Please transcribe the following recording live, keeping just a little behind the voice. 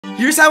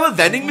Here's how a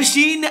vending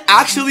machine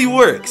actually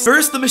works.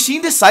 First, the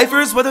machine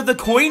deciphers whether the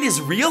coin is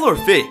real or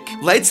fake.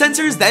 Light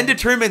sensors then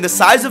determine the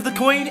size of the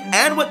coin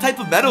and what type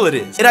of metal it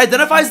is. It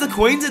identifies the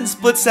coins in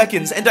split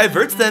seconds and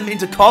diverts them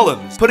into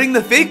columns, putting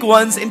the fake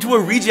ones into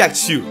a reject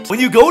chute. When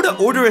you go to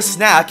order a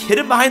snack,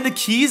 hidden behind the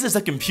keys is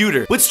a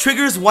computer, which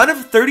triggers one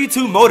of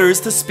 32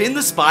 motors to spin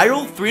the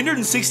spiral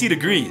 360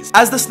 degrees.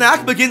 As the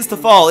snack begins to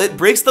fall, it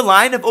breaks the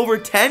line of over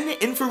 10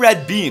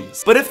 infrared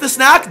beams. But if the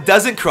snack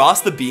doesn't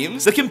cross the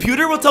beams, the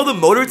computer will tell the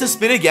motor to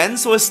spin again,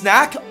 so a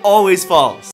snack always falls.